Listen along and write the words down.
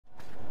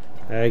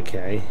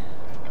Okay.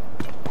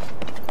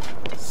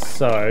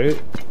 So,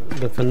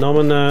 the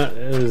phenomena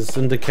is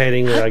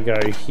indicating that I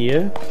go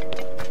here.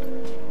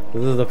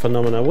 This is the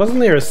phenomena. Wasn't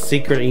there a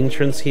secret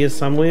entrance here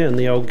somewhere in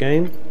the old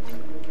game?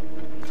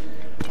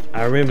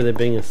 I remember there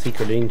being a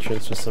secret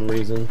entrance for some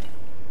reason.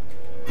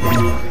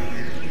 Yeah,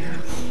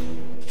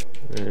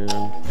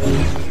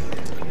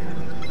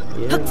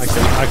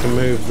 I can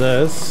move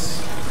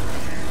this.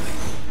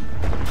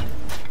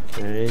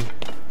 Okay.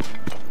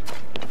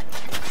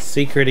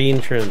 Secret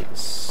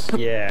entrance.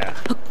 Yeah.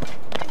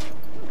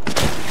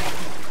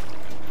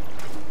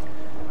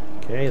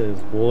 Okay,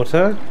 there's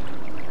water.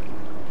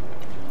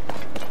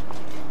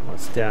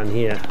 What's down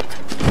here?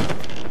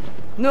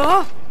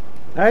 No.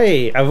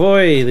 Hey,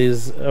 Avoy!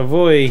 There's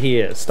Avoy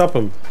here. Stop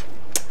him.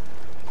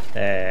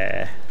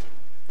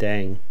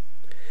 Dang.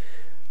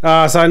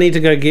 Ah, so I need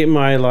to go get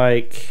my,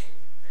 like,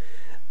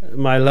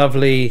 my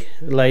lovely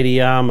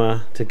Lady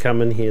Armor to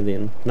come in here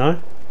then.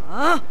 No?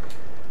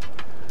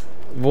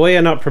 Voy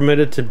are not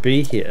permitted to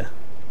be here.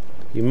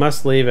 You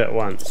must leave at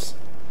once.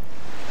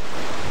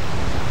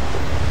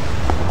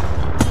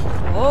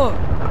 Oh.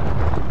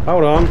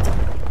 Hold on.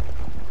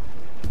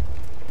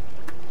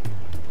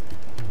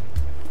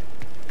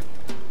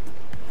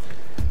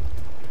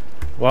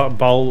 What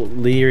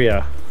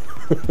Bolleria?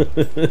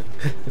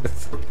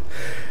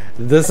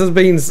 This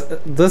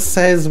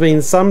has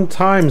been some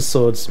time,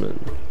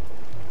 swordsman.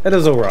 It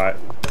is alright.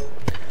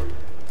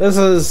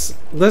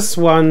 This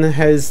one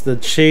has the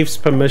chief's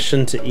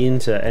permission to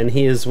enter, and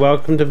he is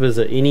welcome to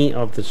visit any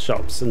of the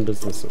shops and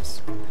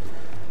businesses.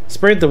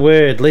 Spread the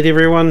word, let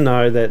everyone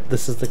know that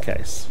this is the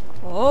case.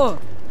 Oh.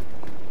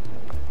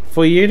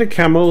 For you to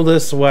come all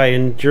this way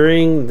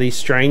enduring the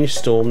strange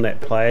storm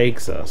that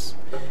plagues us,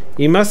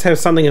 you must have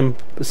some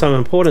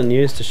important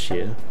news to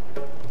share.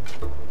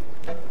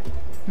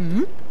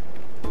 Hmm?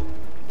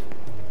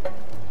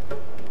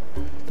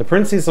 The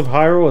Princess of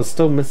Hyrule is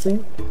still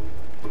missing?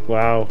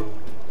 Wow.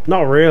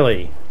 Not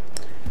really.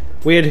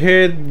 We had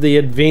heard the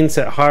events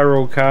at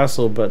Hyrule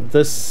Castle, but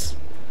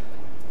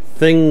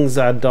things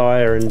are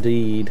dire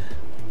indeed.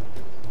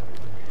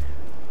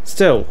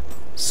 Still,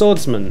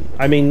 swordsman,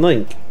 I mean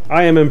Link,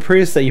 I am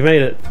impressed that you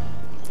made it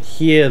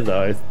here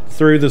though,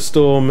 through the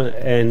storm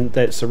and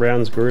that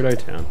surrounds Gerudo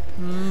town.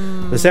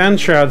 The Sound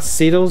Shroud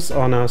settles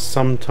on us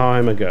some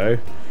time ago.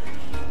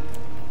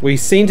 We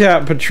sent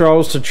out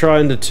patrols to try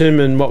and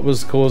determine what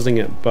was causing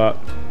it, but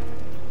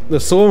the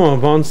swarm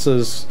of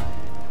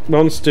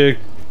monster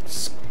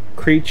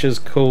creatures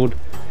called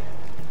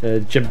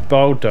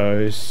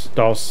Gibdos,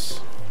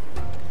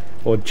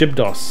 or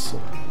Gibdos.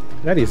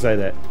 How do you say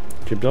that?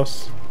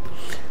 Gibdos?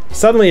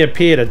 Suddenly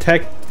appeared,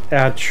 attacked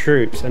our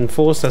troops, and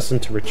forced us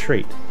into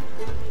retreat.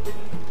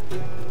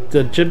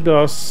 The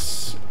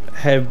Gibdos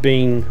have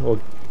been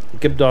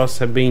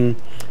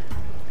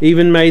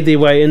even made their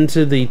way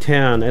into the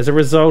town. As a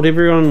result,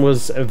 everyone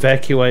was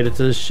evacuated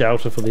to the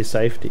shelter for their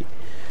safety.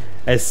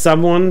 As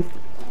someone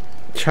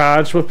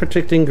charged with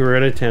protecting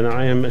Gerudo town,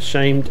 I am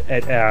ashamed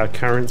at our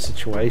current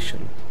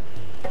situation.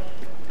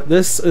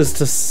 This is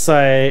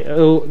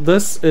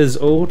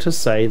all to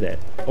say that,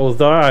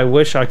 although I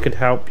wish I could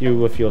help you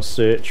with your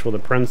search for the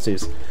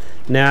princess,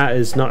 now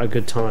is not a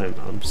good time.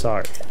 I'm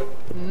sorry.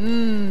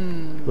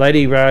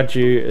 Lady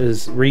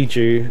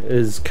Riju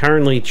is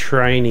currently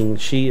training.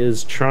 She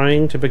is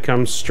trying to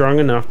become strong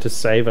enough to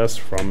save us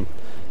from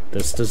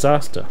this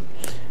disaster.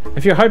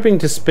 If you're hoping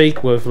to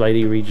speak with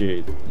Lady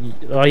Riju,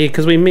 oh yeah,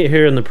 because we met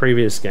her in the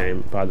previous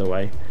game, by the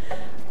way,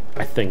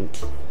 I think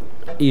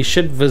you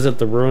should visit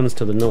the ruins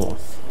to the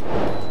north.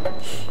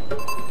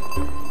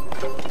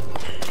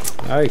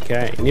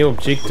 Okay, new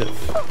objective.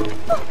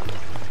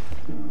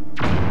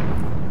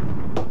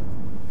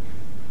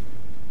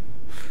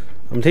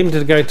 I'm tempted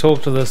to go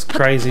talk to this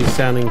crazy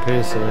sounding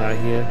person out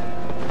here.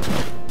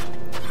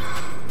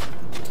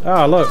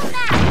 Oh, look.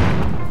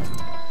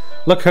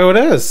 Look who it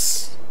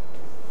is.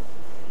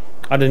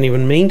 I didn't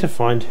even mean to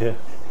find her.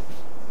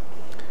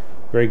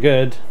 Very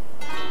good.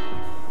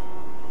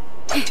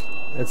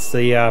 It's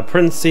the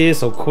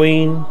princess or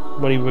queen.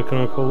 What are you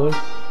going to call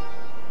her?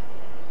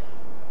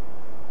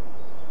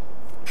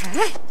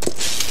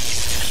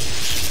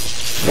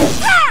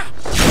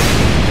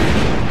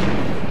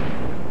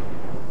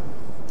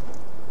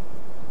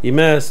 You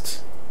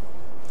missed.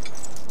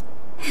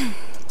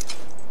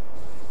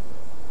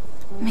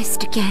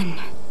 Missed again.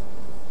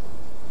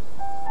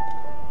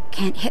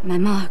 Can't hit my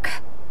mark.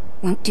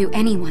 Won't do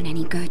anyone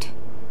any good.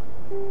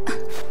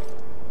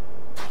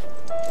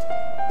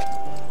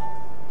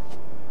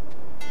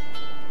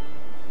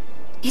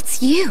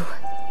 It's you.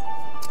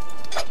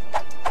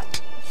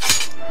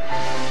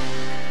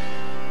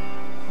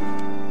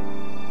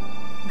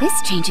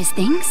 This changes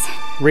things.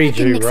 Riju,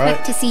 didn't expect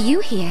right? to see you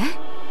here.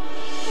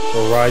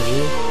 Or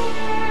Raiju.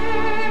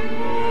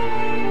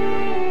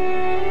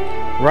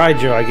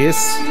 Raiju, I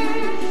guess.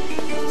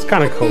 It's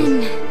kind of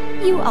cool.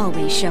 You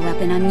always show up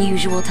in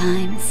unusual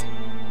times.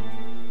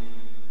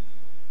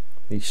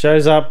 He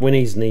shows up when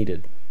he's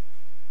needed.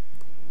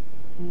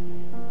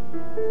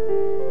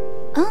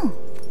 Oh.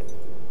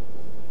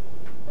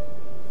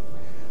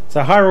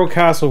 So Hyrule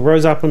Castle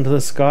rose up into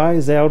the sky.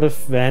 Zelda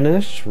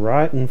vanished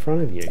right in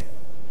front of you.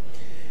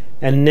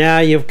 And now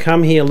you've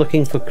come here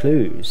looking for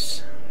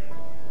clues.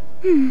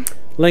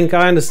 Link,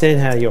 I understand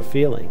how you're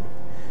feeling.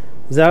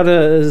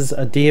 Zelda is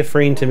a dear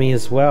friend to me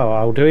as well.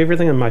 I'll do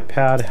everything in my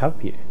power to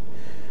help you.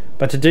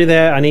 But to do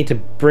that, I need to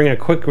bring a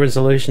quick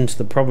resolution to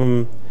the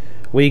problem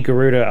we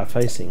Gerudo are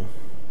facing.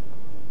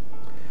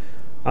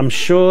 I'm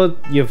sure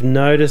you've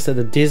noticed that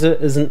the desert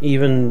is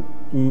even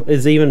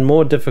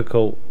more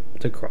difficult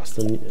to cross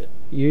than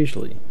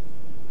usually.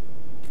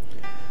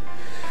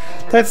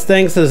 That's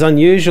thanks to this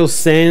unusual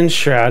sand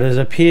shroud that has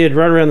appeared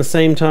right around the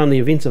same time the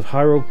events of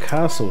Hyrule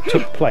Castle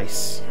took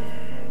place.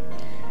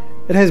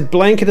 It has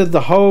blanketed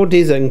the whole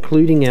desert,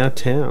 including our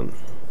town.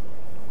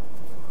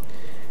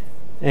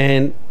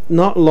 And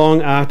not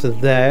long after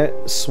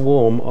that,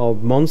 swarm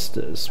of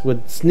monsters,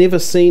 which never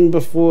seen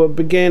before,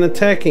 began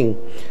attacking,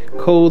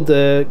 called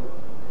the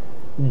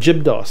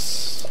Gerudo.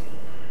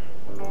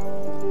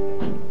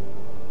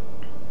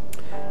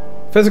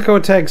 Physical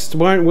attacks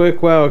won't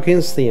work well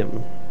against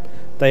them.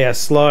 They are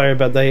slow,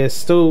 but they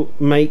still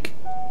make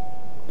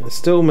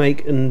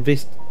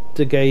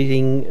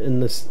investigating in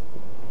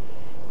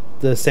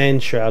the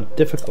sand shroud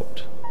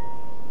difficult.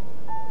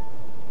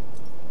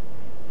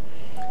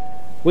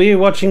 Were you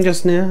watching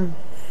just now?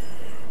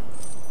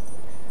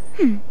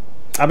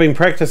 I've been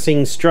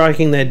practicing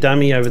striking that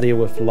dummy over there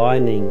with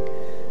lightning.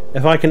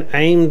 If I can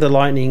aim the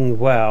lightning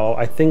well,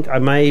 I think I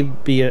may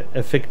be an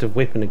effective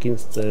weapon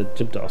against the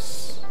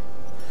Gerudo.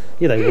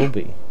 Yeah, they will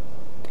be.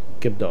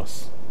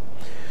 Gerudo.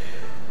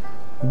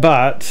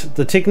 But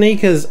the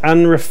technique is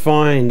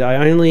unrefined. I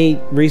only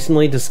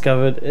recently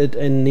discovered it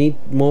and need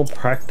more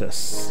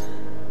practice.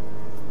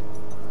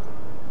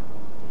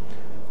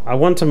 I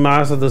want to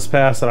master this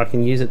power so that I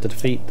can use it to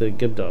defeat the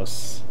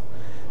Gerudo.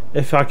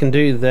 If I can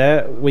do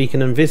that, we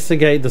can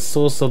investigate the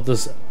source of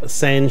this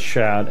sand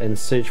shroud and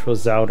search for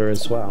Zelda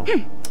as well.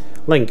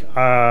 Link,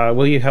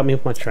 will you help me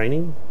with my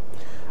training?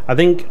 I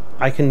think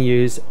I can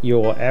use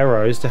your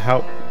arrows to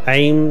help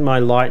aim my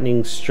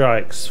lightning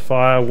strikes.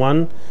 Fire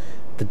one,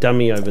 the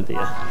dummy over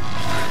there.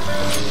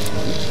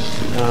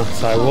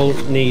 So I will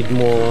need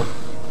more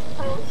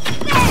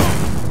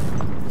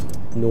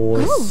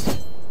noise.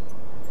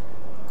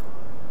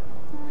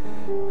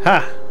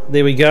 Ha!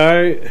 There we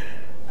go.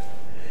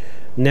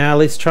 Now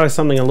let's try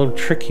something a little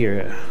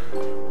trickier.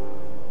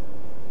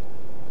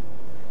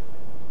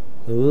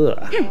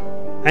 Ugh.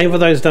 Aim for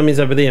those dummies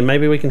over there.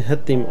 Maybe we can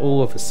hit them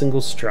all with a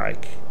single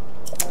strike.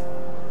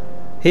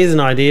 Here's an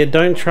idea.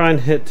 Don't try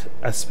and hit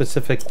a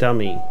specific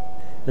dummy.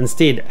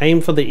 Instead, aim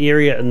for the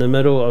area in the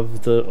middle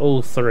of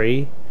all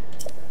three.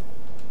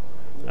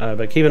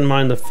 But keep in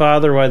mind, the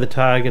farther away the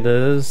target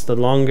is, the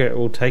longer it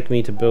will take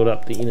me to build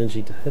up the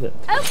energy to hit it.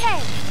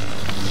 Okay.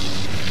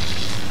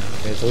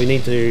 Okay, so we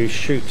need to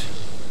shoot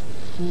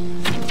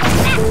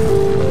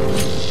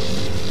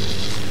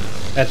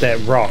at that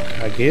rock,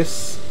 I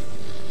guess.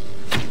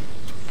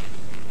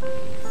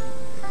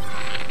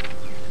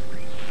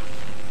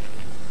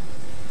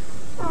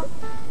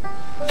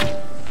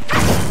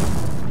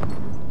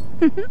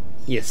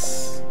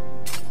 Yes.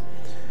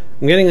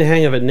 I'm getting the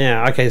hang of it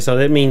now. Okay, so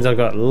that means I've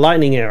got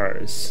lightning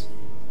arrows.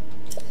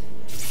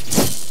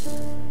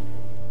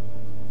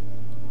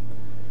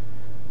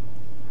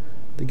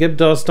 The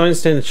Gerudo don't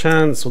stand a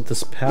chance with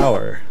this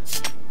power.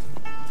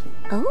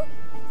 Oh?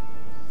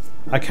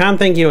 I can't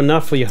thank you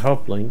enough for your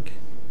help, Link.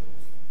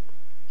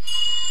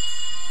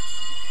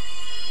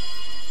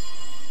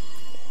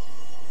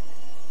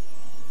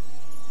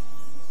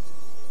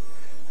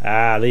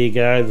 Ah, there you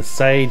go, the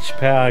sage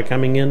power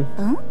coming in.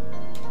 Oh?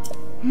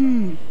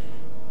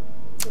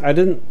 I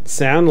didn't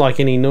sound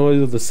like any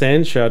noise the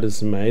sand shroud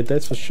has made,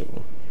 that's for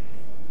sure.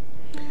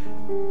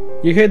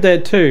 You heard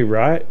that too,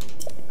 right?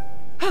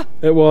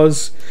 It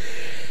was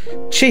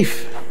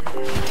Chief.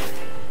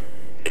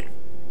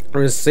 I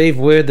received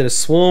word that a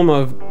swarm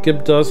of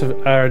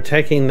Gerudo are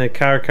attacking the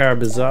Karakara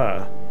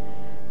Bazaar.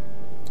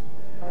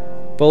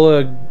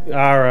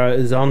 Bulagara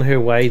is on her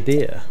way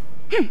there.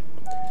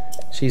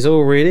 She's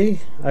all ready?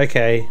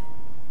 Okay.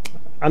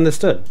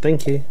 Understood.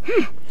 Thank you.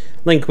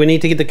 Link, we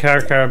need to get the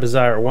Karakara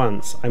Bazaar at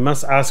once. I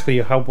must ask for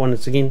your help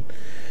once again.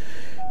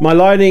 My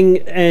lightning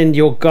and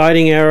your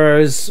guiding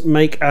arrows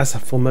make us a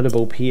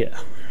formidable pair.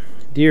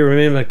 Do you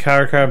remember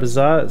Karakara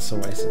Bazaar? It's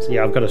Oasis.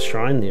 Yeah, I've got a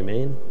shrine there,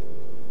 man.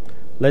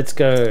 Let's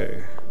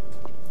go.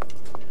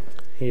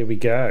 Here we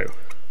go.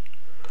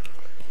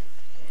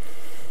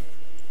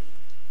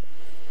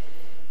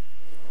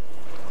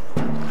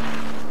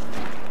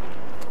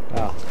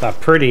 Oh, they're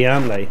pretty,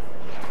 aren't they?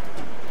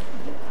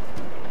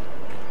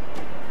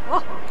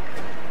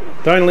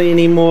 Don't let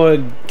any more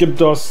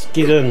Gerudo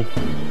get in.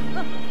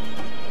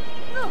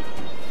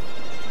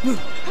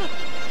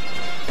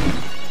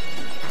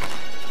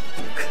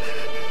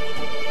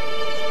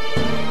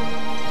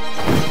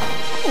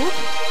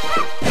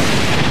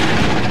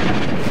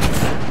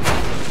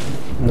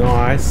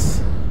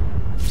 Nice.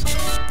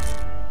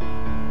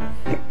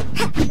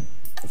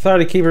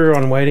 Sorry to keep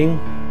everyone waiting,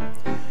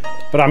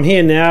 but I'm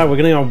here now. We're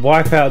going to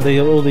wipe out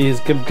all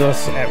these Gerudo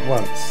at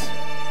once.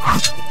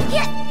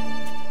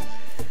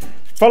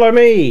 Follow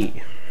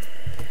me!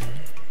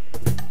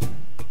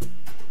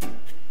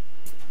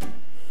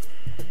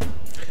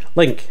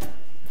 Link,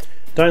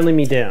 don't let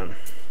me down.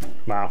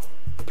 Wow,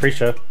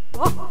 pressure.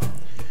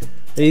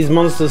 These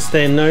monsters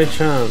stand no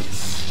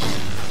chance.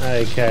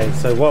 Okay,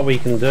 so what we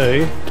can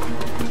do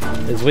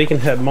is we can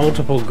hit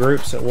multiple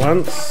groups at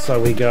once.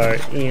 So we go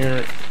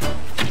here.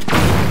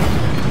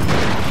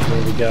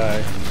 There we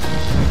go.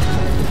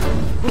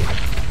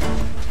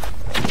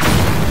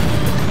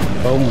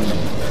 Boom.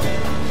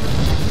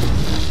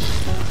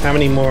 How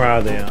many more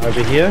are there?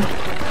 Over here?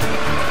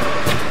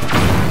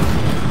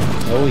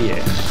 Oh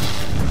yeah.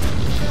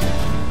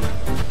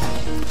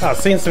 Oh, it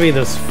seems to be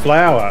this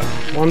flower.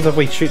 I wonder if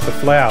we shoot the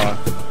flower.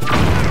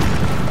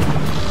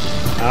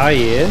 Ah,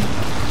 yeah.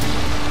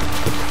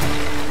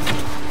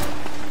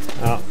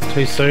 Oh,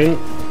 too soon.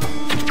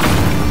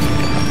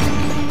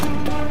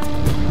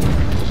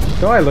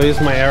 Do I lose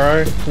my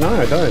arrow? No,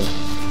 I don't.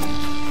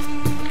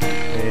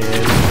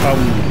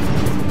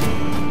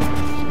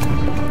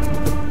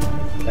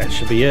 And that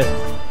should be it.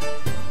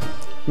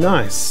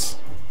 Nice.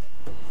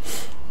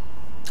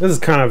 This is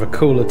kind of a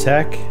cool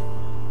attack.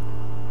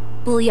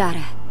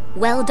 Bulyara,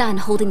 well done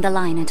holding the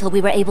line until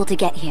we were able to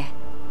get here.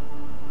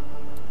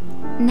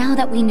 Now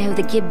that we know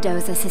the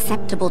Gibdos are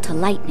susceptible to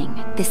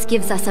lightning, this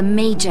gives us a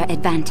major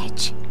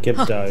advantage.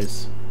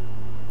 Gibdos.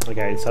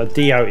 Okay, so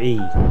DOE.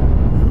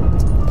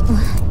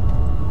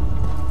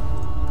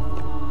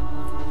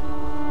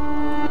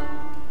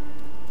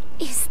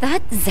 Is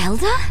that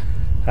Zelda?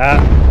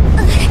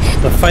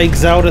 The fake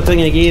Zelda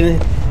thing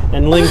again,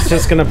 and Link's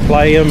just gonna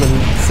play him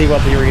and see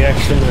what the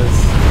reaction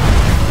is.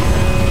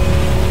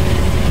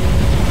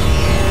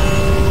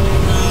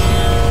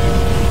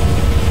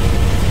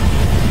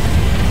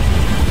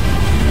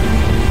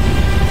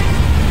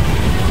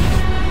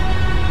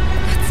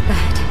 That's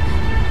bad.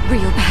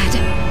 Real bad.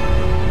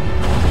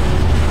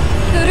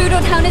 Gerudo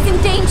town is in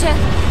danger.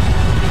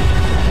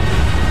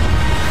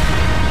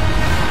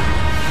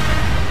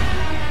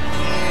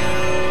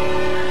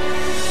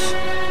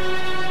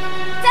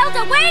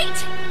 Zelda, wait!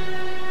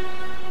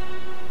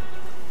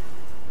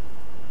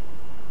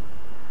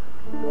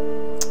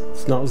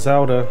 It's not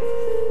Zelda.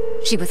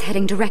 She was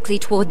heading directly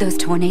toward those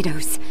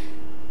tornadoes.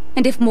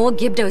 And if more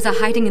Gibdos are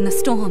hiding in the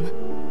storm...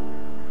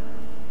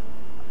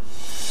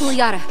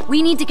 Bulyara,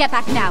 we need to get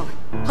back now.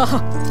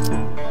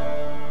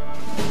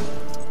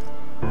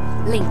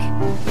 Link,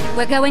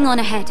 we're going on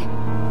ahead.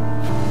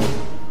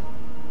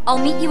 I'll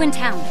meet you in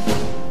town.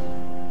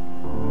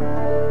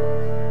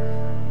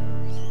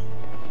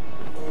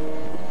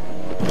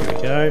 There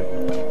we go.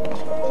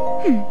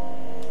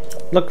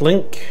 Look,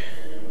 Link.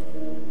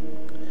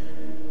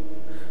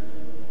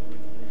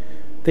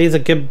 There's a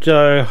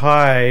Gibdo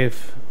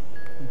hive,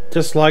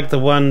 just like the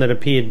one that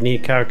appeared near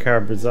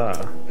Karakara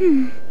Bazaar.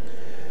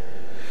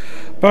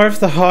 Both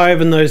the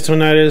hive and those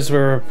tornadoes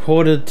were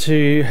reported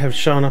to have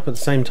shown up at the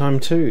same time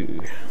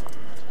too.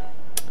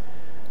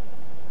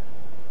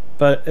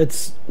 But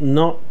it's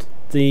not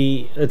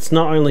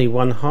only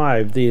one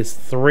hive. There's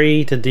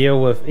 3 to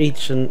deal with,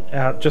 each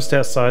just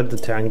outside the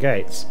town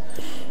gates.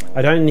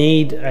 I don't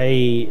need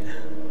a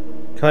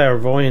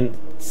clairvoyant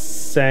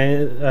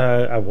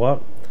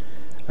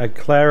a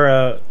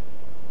clairvoyant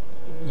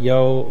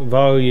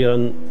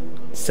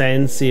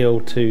sand seal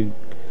to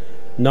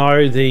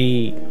know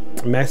the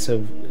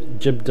massive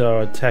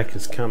Gibdo attack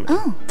is coming.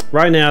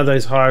 Right now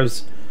those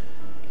hives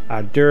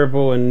are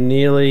durable and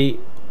nearly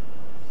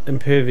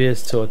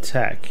impervious to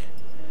attack,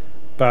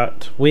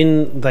 but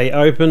when they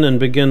open and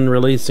begin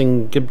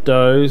releasing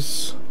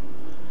Gibdos,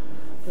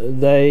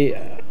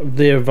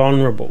 they're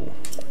vulnerable.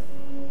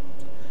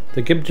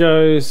 The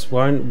Gibdos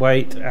won't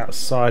wait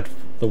outside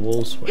the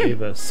walls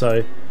forever,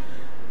 so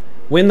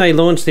when they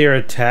launch their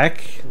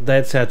attack,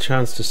 that's our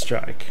chance to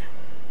strike.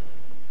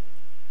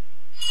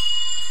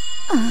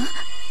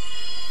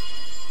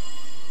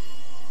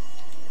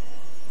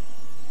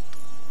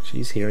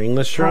 She's hearing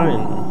the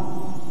shrine.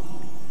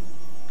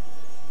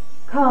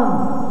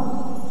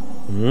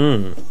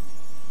 Come.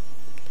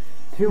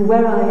 To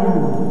where I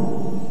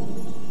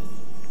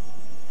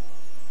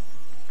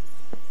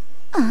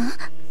am.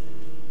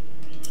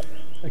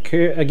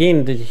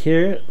 Again, did you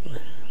hear it?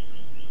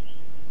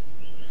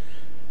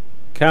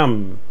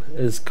 Come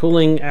is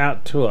calling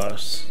out to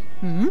us.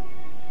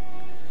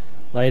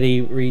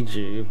 Lady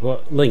Riju,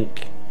 what?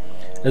 Link,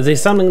 is there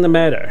something the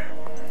matter?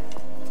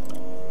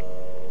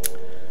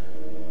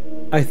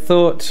 I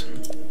thought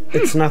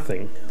it's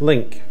nothing.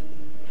 Link,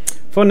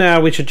 for now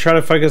we should try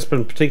to focus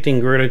on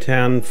protecting Gerudo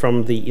Town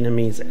from the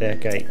enemies at our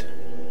gate.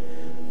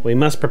 We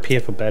must prepare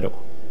for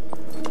battle.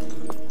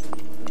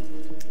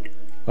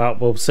 Well,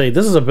 we'll see.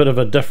 This is a bit of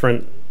a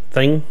different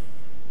thing.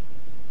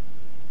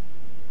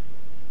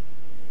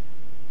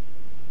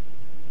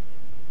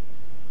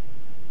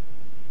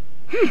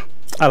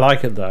 I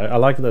like it though. I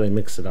like it that they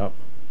mixed it up.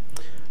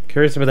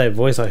 Curious about that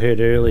voice I heard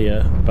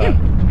earlier, but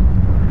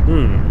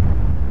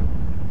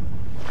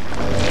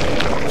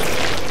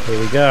here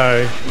we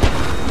go.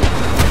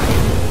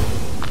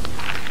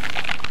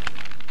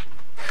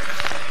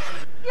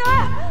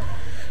 Yeah.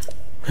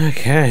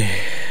 Okay.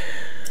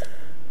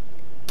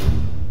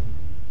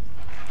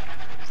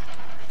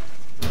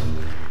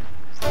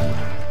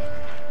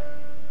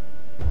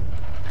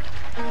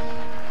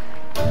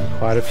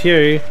 Quite a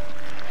few.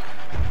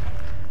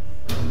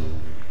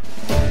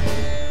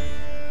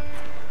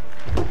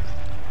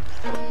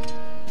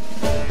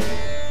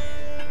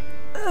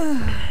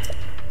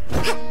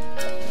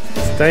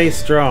 Stay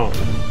strong.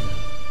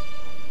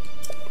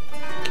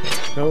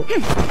 Oh.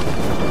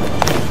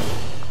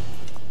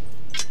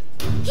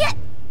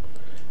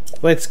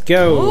 Let's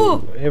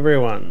go,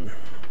 everyone.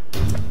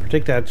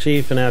 Protect our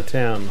chief and our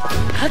town.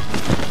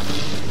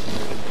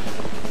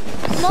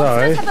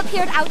 Monsters have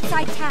appeared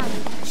outside town.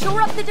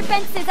 Shore up the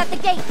defenses at the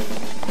gate.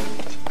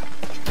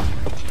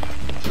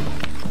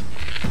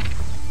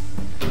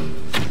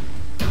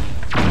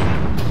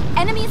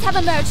 Enemies have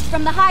emerged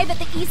from the hive at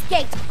the east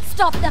gate.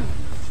 Stop them.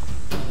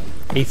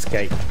 East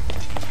gate.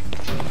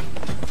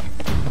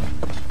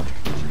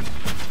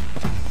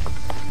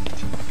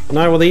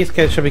 No, well the east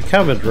gate should be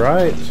covered,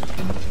 right?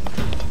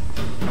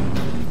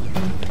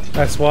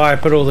 That's why I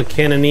put all the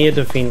cannoneer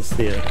defense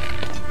there.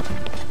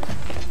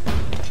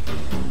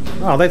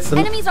 Oh, that's the...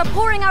 Enemies are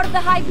pouring out of the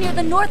hive near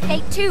the north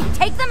gate too.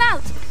 Take them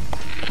out.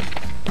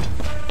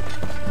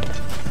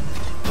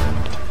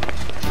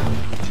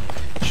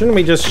 Shouldn't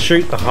we just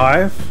shoot the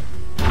hive?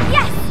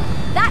 Yes!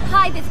 That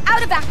hive is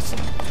out of action.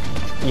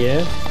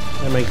 Yeah,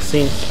 that makes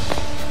sense.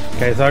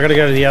 Okay, so I gotta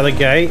go to the other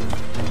gate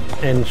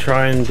and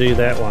try and do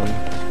that one.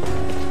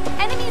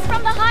 Enemies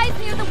from the hive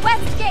near the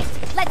west gate.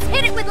 Let's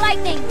hit it with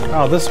lightning.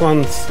 Oh, this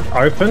one's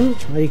open?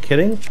 Are you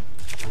kidding?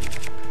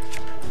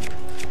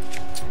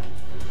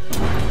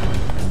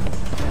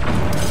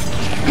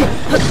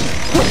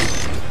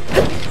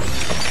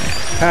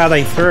 How are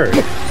they through?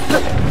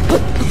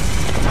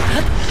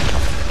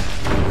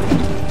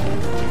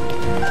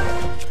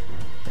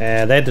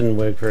 That didn't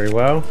work very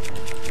well.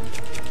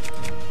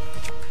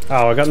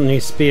 Oh, I got the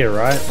new spear,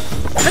 right?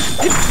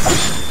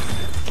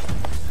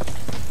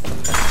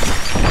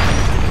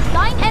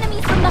 9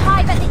 enemies from the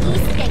hive at the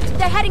east gate.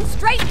 They're heading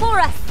straight for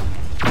us.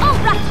 All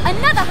right,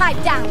 another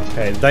hive down.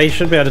 Okay, they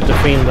should be able to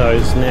defend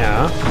those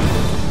now.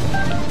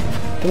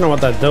 Don't know what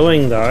they're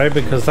doing though,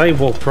 because they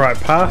walked right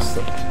past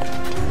them.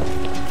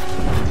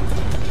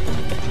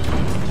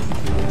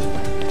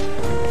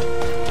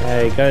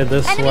 Okay, go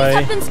this way. Enemies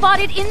have been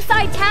spotted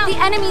inside town. The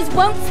enemies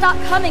won't stop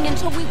coming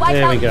until we wipe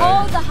out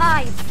all the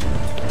hives.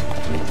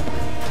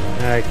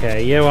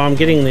 Okay, yeah, well I'm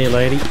getting there,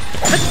 lady.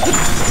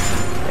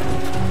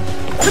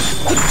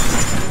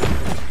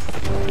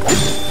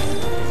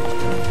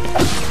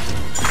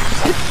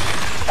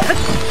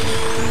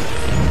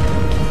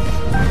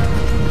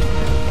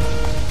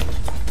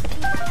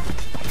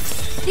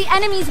 The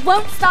enemies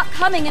won't stop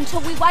coming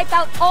until we wipe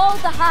out all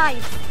the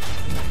hives.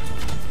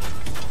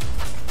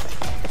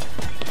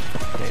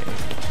 Okay.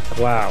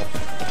 Wow.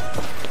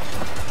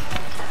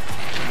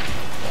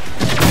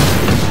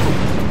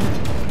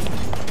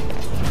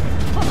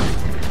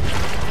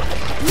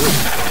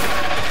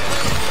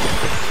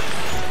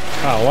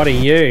 Oh, what are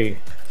you?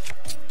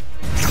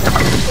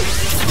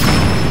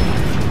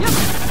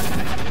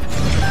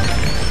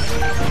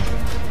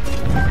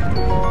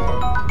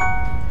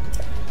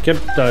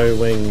 Gerudo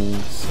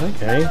wings.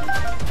 Okay.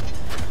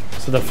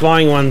 So the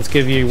flying ones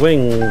give you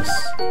wings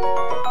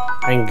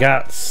and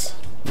guts.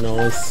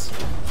 Nice.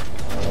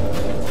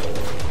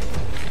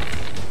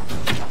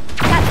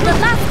 That's the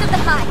last of the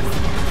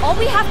hives. All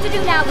we have to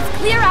do now is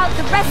clear out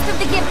the rest of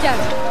the Gerudo.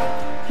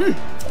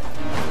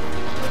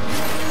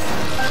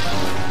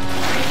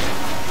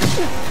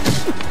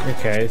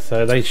 Okay,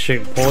 so they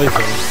shoot poison.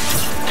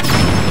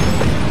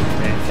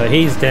 Okay, so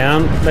he's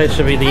down. That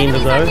should be the end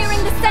of those. Enemies are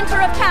nearing the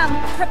center of town.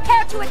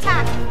 Prepare to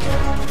attack.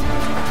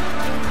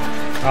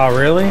 Oh,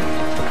 really?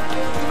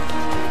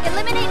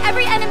 Eliminate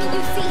every enemy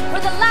you see for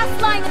the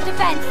last line of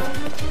defense.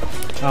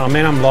 Oh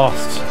man, I'm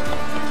lost.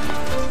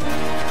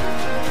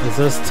 Is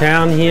this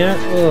town here?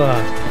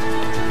 Ugh.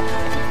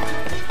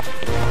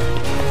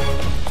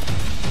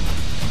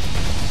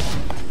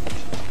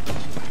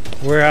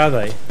 Where are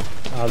they?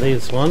 Oh,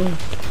 there's one.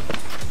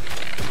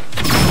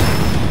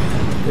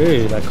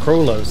 Ooh, they're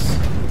crawlers.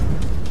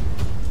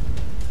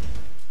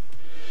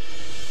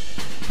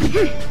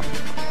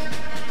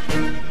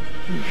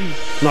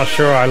 Not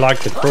sure I like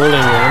the crawling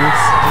ones.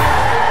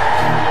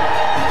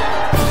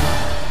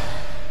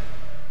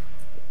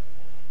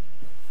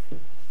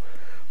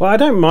 Well, I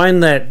don't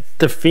mind that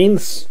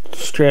defense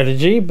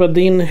strategy, but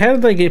then how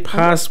did they get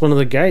past one of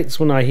the gates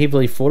when I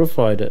heavily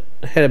fortified it?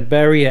 It had a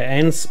barrier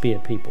and spear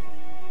people.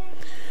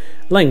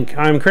 Link,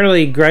 I'm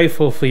incredibly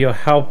grateful for your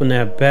help in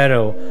our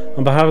battle.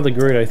 On behalf of the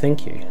Gerudo,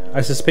 thank you. I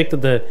suspect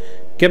that the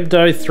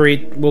Gerudo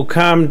threat will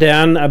calm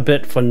down a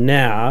bit for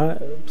now,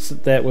 so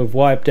that we've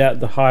wiped out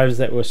the hives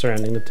that were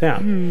surrounding the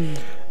town.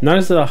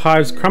 Notice that the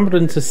hives crumbled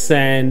into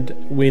sand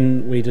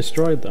when we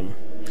destroyed them.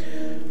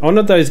 I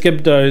wonder if those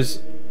Gerudos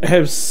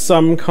have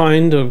some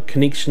kind of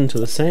connection to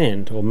the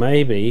sand, or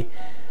maybe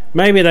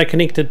they're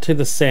connected to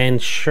the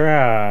sand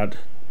shroud.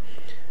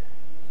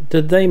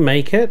 Did they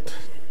make it?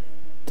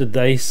 Did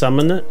they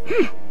summon it?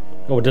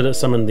 Or did it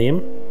summon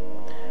them?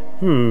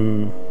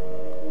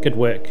 Good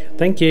work.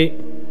 Thank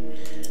you.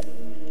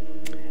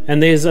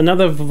 And there's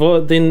another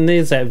then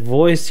there's that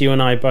voice you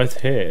and I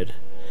both heard.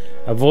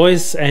 A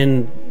voice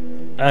and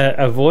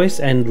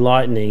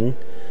lightning.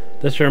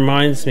 This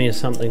reminds me of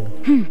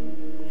something.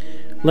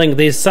 Link,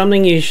 there's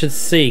something you should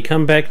see.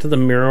 Come back to the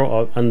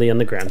mirror in the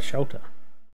underground shelter.